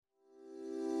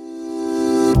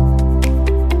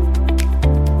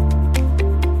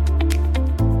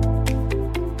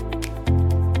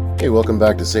welcome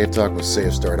back to Safe Talk with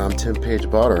Safe Start. I'm Tim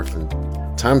Page-Bottorff,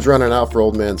 and time's running out for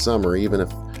Old Man Summer, even if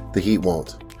the heat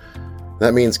won't.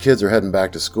 That means kids are heading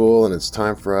back to school, and it's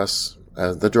time for us,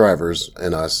 the drivers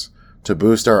and us, to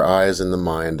boost our eyes and the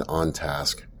mind on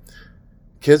task.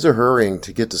 Kids are hurrying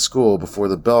to get to school before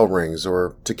the bell rings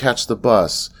or to catch the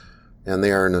bus, and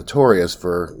they are notorious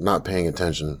for not paying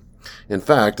attention. In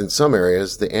fact, in some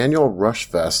areas, the annual Rush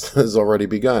Fest has already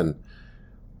begun.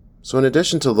 So in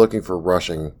addition to looking for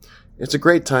rushing, it's a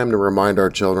great time to remind our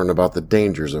children about the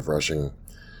dangers of rushing.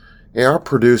 Our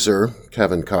producer,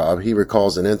 Kevin Cobb, he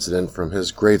recalls an incident from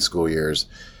his grade school years.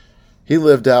 He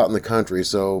lived out in the country,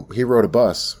 so he rode a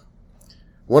bus.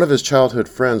 One of his childhood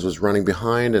friends was running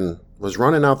behind and was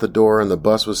running out the door, and the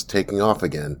bus was taking off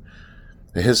again.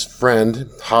 His friend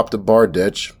hopped a bar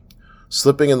ditch,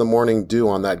 slipping in the morning dew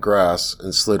on that grass,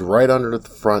 and slid right under the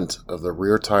front of the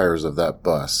rear tires of that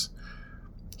bus.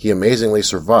 He amazingly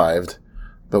survived,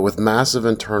 but with massive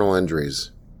internal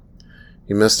injuries.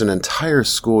 He missed an entire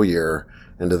school year,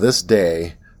 and to this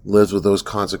day lives with those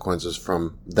consequences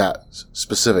from that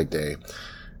specific day,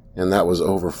 and that was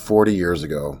over 40 years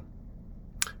ago.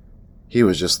 He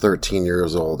was just 13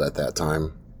 years old at that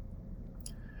time.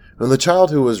 And the child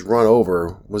who was run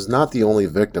over was not the only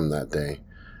victim that day.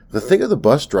 But think of the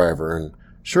bus driver and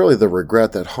surely the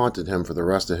regret that haunted him for the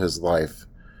rest of his life.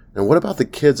 And what about the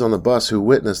kids on the bus who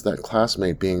witnessed that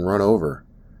classmate being run over?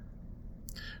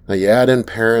 Now you add in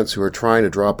parents who are trying to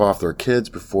drop off their kids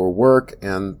before work,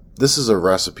 and this is a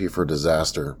recipe for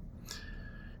disaster.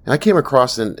 And I came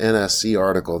across an NSC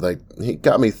article that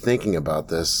got me thinking about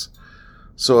this.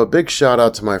 So a big shout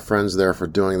out to my friends there for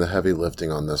doing the heavy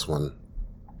lifting on this one.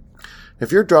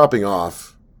 If you're dropping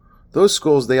off, those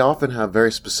schools, they often have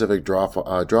very specific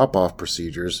drop-off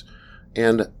procedures,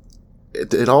 and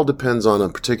it all depends on a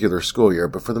particular school year,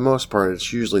 but for the most part,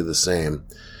 it's usually the same.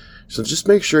 So just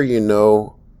make sure you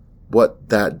know what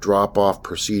that drop-off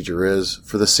procedure is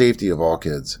for the safety of all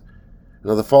kids.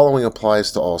 Now, the following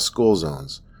applies to all school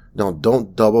zones. Now,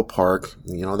 don't double park.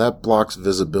 That blocks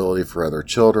visibility for other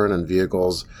children and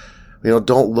vehicles.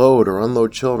 Don't load or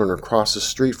unload children across the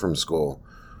street from school.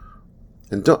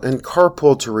 And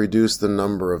carpool to reduce the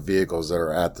number of vehicles that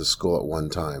are at the school at one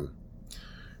time.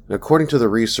 According to the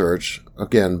research,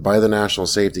 again, by the National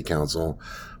Safety Council,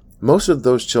 most of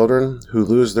those children who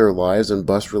lose their lives in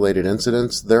bus-related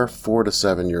incidents, they're 4 to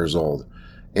 7 years old,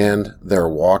 and they're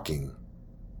walking.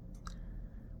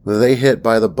 Were they hit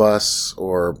by the bus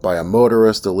or by a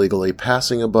motorist illegally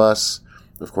passing a bus?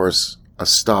 Of course, a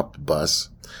stopped bus.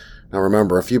 Now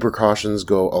remember, a few precautions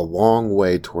go a long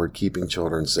way toward keeping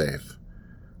children safe.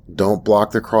 Don't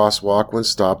block the crosswalk when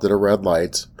stopped at a red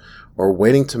light or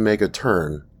waiting to make a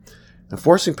turn. And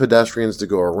forcing pedestrians to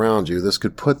go around you, this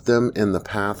could put them in the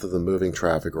path of the moving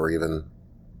traffic or even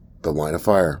the line of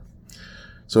fire.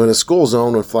 So in a school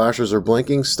zone, when flashers are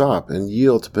blinking, stop and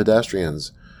yield to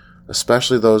pedestrians,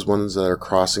 especially those ones that are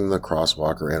crossing the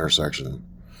crosswalk or intersection.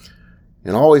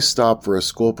 And always stop for a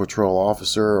school patrol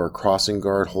officer or crossing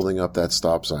guard holding up that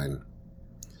stop sign.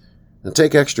 And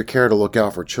take extra care to look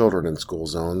out for children in school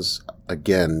zones,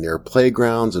 again, near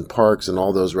playgrounds and parks and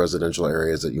all those residential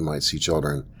areas that you might see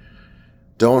children.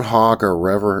 Don't honk or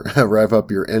rev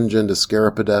up your engine to scare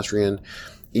a pedestrian,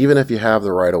 even if you have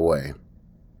the right of way.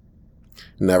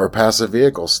 Never pass a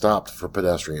vehicle stopped for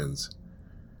pedestrians.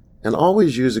 And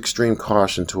always use extreme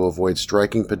caution to avoid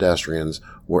striking pedestrians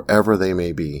wherever they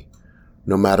may be,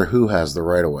 no matter who has the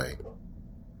right of way.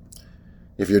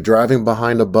 If you're driving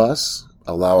behind a bus,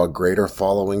 allow a greater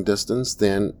following distance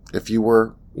than if you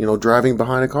were, driving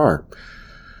behind a car.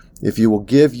 If you will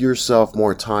give yourself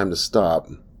more time to stop,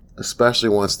 especially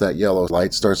once that yellow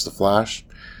light starts to flash.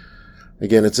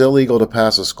 Again, it's illegal to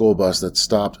pass a school bus that's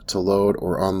stopped to load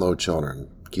or unload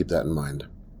children. Keep that in mind.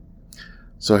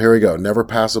 So here we go. Never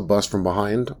pass a bus from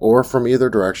behind or from either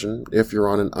direction if you're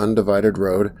on an undivided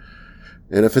road.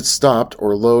 And if it's stopped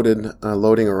or loading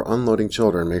or unloading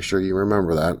children, make sure you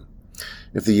remember that.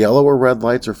 If the yellow or red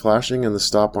lights are flashing and the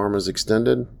stop arm is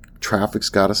extended, traffic's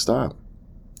got to stop.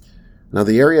 Now,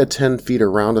 the area 10 feet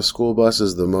around a school bus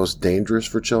is the most dangerous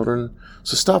for children,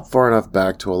 so stop far enough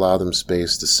back to allow them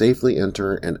space to safely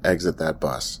enter and exit that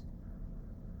bus.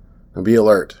 Now, be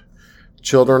alert.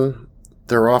 Children,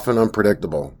 they're often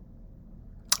unpredictable,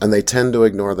 and they tend to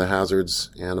ignore the hazards,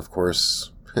 and of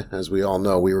course, as we all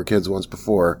know, we were kids once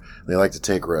before, they like to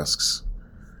take risks.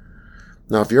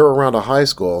 Now, if you're around a high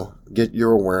school, get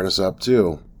your awareness up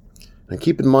too. And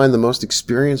keep in mind the most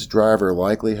experienced driver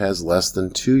likely has less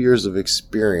than 2 years of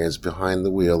experience behind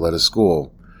the wheel at a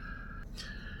school.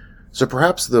 So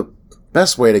perhaps the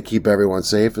best way to keep everyone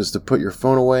safe is to put your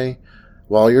phone away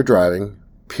while you're driving,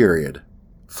 period.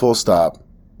 Full stop.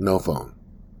 No phone.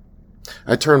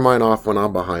 I turn mine off when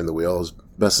I'm behind the wheel as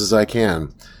best as I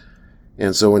can.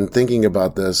 And so when thinking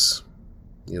about this,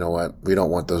 you know what? We don't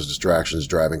want those distractions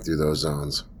driving through those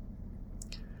zones.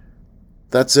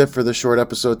 That's it for this short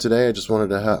episode today. I just wanted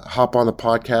to hop on the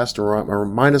podcast and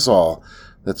remind us all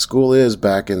that school is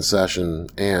back in session,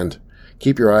 and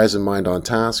keep your eyes and mind on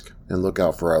task and look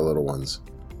out for our little ones.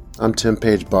 I'm Tim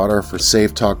Page-Bottorff for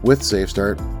Safe Talk with Safe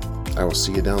Start. I will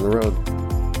see you down the road.